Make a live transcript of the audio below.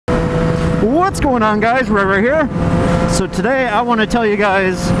What's going on, guys? Right here. So today I want to tell you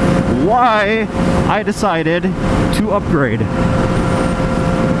guys why I decided to upgrade.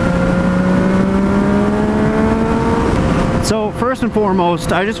 So first and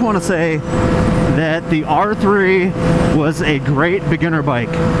foremost, I just want to say that the R3 was a great beginner bike.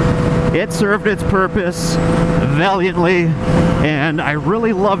 It served its purpose valiantly, and I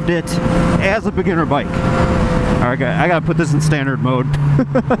really loved it as a beginner bike. Alright, I gotta put this in standard mode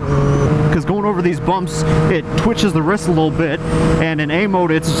because going over these bumps, it twitches the wrist a little bit, and in A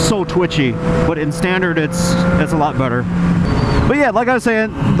mode it's so twitchy, but in standard it's a lot better. But yeah, like I was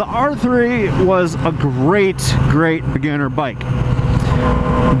saying, the R3 was a great beginner bike.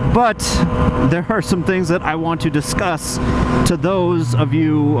 But there are some things that I want to discuss to those of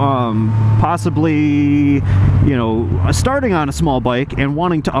you possibly, you know, starting on a small bike and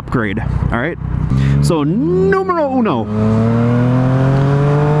wanting to upgrade. All right. So numero uno.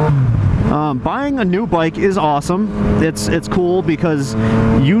 Buying a new bike is awesome. It's cool because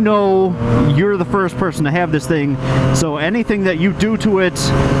you know you're the first person to have this thing, so anything that you do to it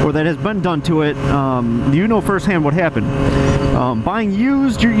or that has been done to it, you know firsthand what happened. Buying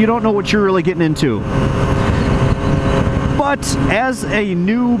used, you don't know what you're really getting into. But as a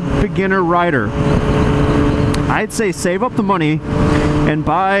new beginner rider, I'd say save up the money and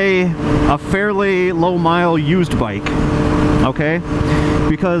buy a fairly low mile used bike, okay?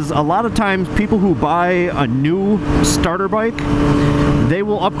 Because a lot of times people who buy a new starter bike, they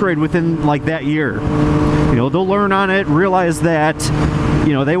will upgrade within like that year. You know, they'll learn on it, realize that,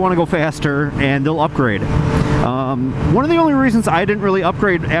 you know, they want to go faster, and they'll upgrade. One of the only reasons I didn't really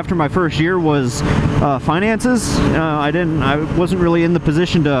upgrade after my first year was finances. I wasn't really in the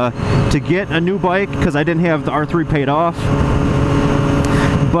position to get a new bike because I didn't have the R3 paid off.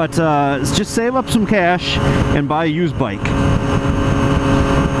 But just save up some cash and buy a used bike.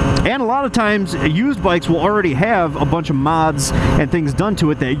 And a lot of times, used bikes will already have a bunch of mods and things done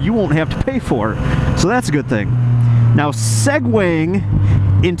to it that you won't have to pay for. So that's a good thing. Now, segueing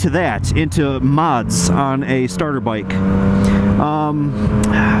into that, into mods on a starter bike.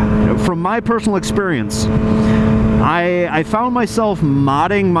 From my personal experience, I found myself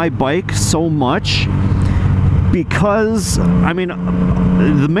modding my bike so much because, I mean,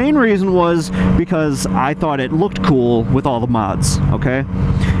 the main reason was because I thought it looked cool with all the mods, okay?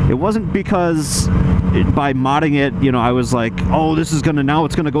 It wasn't because by modding it, you know, I was like, oh, this is gonna, now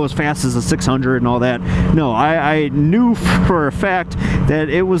it's gonna go as fast as a 600 and all that. No, I knew for a fact that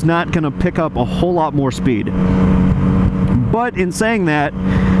it was not gonna pick up a whole lot more speed. But in saying that,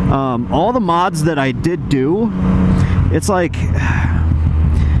 all the mods that I did do, it's like,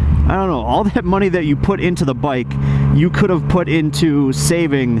 I don't know, all that money that you put into the bike, you could have put into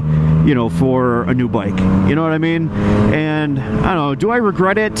saving, you know, for a new bike. You know what I mean? And I don't know, do I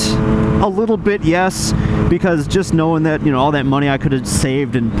regret it? A little bit, yes, because just knowing that, you know, all that money I could have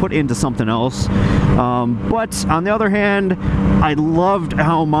saved and put into something else. But on the other hand, I loved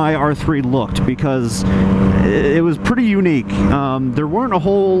how my R3 looked because it was pretty unique. There weren't a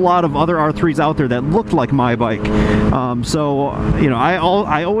whole lot of other R3s out there that looked like my bike. So, you know, I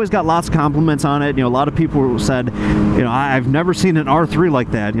always got lots of compliments on it. You know, a lot of people said, you know, I've never seen an R3 like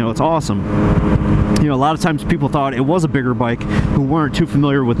that. You know, it's awesome. You know, a lot of times people thought it was a bigger bike who weren't too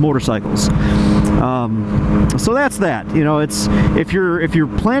familiar with motorcycles. So that's that. You know, it's if you're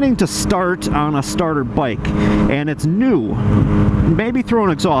planning to start on a starter bike and it's new, maybe throw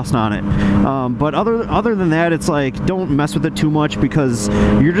an exhaust on it. But other than that, it's like, don't mess with it too much because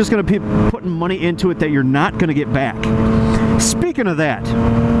you're just going to be putting money into it that you're not going to get back. Speaking of that,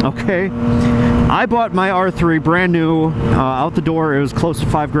 okay, I bought my R3 brand new out the door. It was close to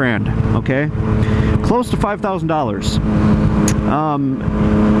 $5 grand. Okay, close to $5,000.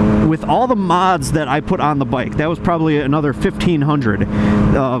 With all the mods that I put on the bike, that was probably another 1,500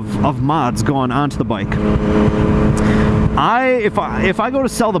 of mods going onto the bike. If I go to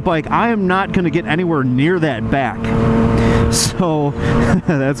sell the bike, I am not going to get anywhere near that back. So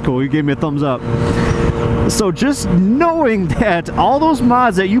that's cool. You gave me a thumbs up. So just knowing that all those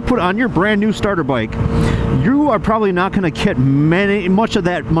mods that you put on your brand new starter bike, you are probably not going to get much of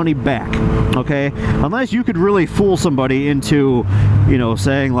that money back, okay? Unless you could really fool somebody into, you know,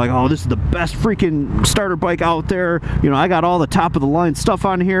 saying like, oh, this is the best freaking starter bike out there. You know, I got all the top of the line stuff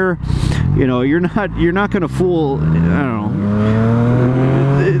on here. You know, you're not going to fool, I don't know.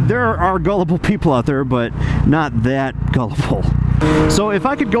 There are gullible people out there, but not that gullible. So if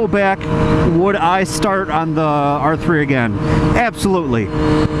I could go back, would I start on the R3 again? Absolutely.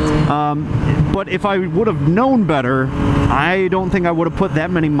 But if I would have known better, I don't think I would have put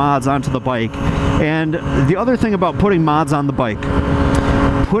that many mods onto the bike. And the other thing about putting mods on the bike,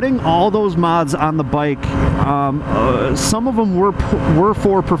 putting all those mods on the bike, some of them were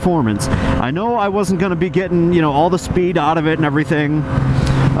for performance. I know I wasn't going to be getting, you know, all the speed out of it and everything.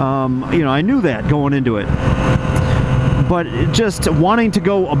 You know, I knew that going into it. But just wanting to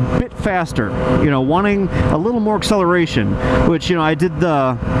go a bit faster, you know, wanting a little more acceleration, which, you know, I did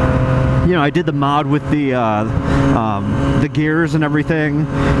the mod with the gears and everything,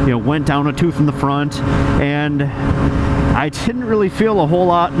 you know, went down a tooth in the front, and I didn't really feel a whole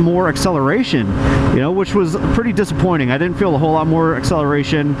lot more acceleration, you know, which was pretty disappointing. I didn't feel a whole lot more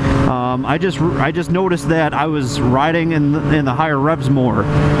acceleration. I just noticed that I was riding in the higher revs more,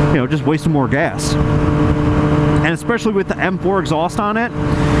 you know, just wasting more gas. And especially with the M4 exhaust on it,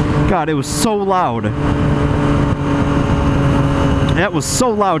 God, it was so loud. That was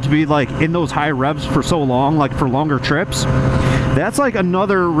so loud to be like in those high revs for so long, like for longer trips. That's like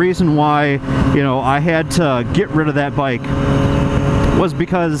another reason why, you know, I had to get rid of that bike, was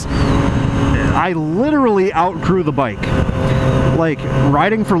because I literally outgrew the bike. Like,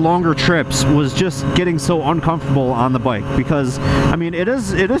 riding for longer trips was just getting so uncomfortable on the bike, because, I mean, it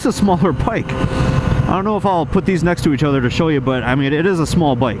is a smaller bike. I don't know if I'll put these next to each other to show you, but I mean, it is a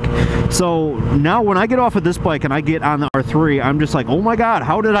small bike. So now when I get off of this bike and I get on the R3, I'm just like, oh my God,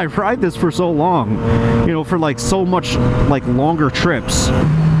 how did I ride this for so long? You know, for like so much like longer trips.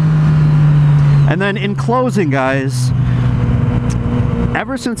 And then in closing, guys,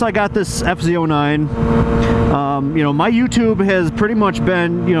 ever since I got this FZ09, you know, my YouTube has pretty much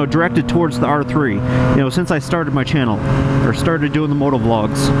been, you know, directed towards the R3, you know, since I started my channel, or started doing the moto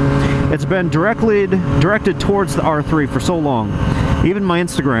vlogs. It's been directed towards the R3 for so long, even my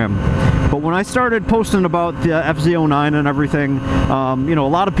Instagram. But when I started posting about the FZ09 and everything, you know, a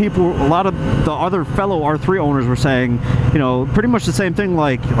lot of the other fellow R3 owners were saying, you know, pretty much the same thing,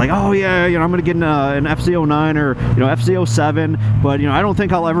 like, oh yeah, you know, I'm gonna get an FZ09 or, you know, FZ07, but, you know, I don't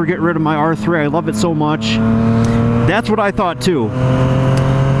think I'll ever get rid of my R3. I love it so much. That's what I thought too,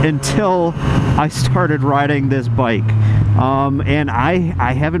 until I started riding this bike. And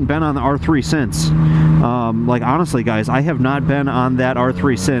I haven't been on the R3 since. Like, honestly, guys, I have not been on that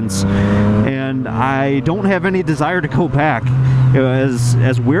R3 since, and I don't have any desire to go back.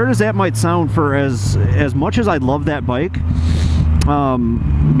 As weird as that might sound, for as much as I love that bike,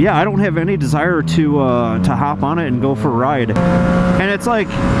 yeah, I don't have any desire to hop on it and go for a ride. And it's like,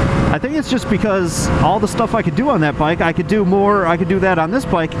 I think it's just because all the stuff I could do on that bike, I could do that on this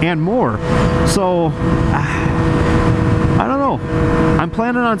bike and more. So I don't know. I'm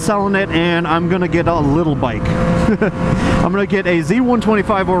planning on selling it, and I'm gonna get a little bike. I'm gonna get a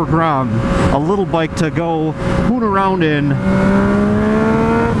Z125 or Grom, a little bike to go hoon around in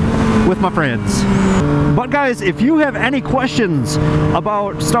with my friends. But guys, if you have any questions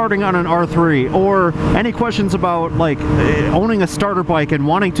about starting on an R3, or any questions about like owning a starter bike and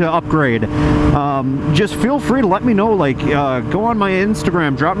wanting to upgrade, just feel free to let me know. Like, go on my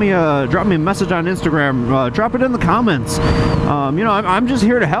Instagram, drop me a message on Instagram, drop it in the comments. You know, I'm just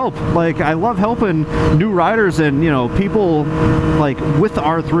here to help. Like, I love helping new riders and, you know, people like with the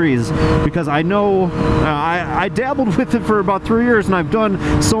R3s, because I know I dabbled with it for about 3 years, and I've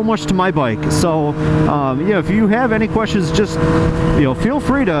done so much to my bike. So yeah, if you have any questions, just, you know, feel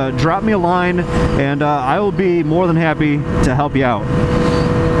free to drop me a line, and I will be more than happy to help you out.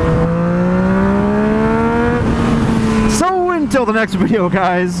 So until the next video,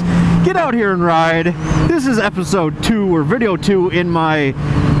 guys, get out here and ride. This is episode 2, or video 2 in my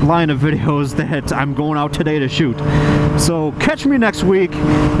line of videos that I'm going out today to shoot. So catch me next week,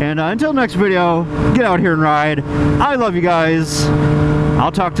 and until next video, get out here and ride. I love you guys.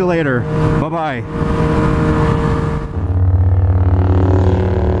 I'll talk to you later. Bye-bye.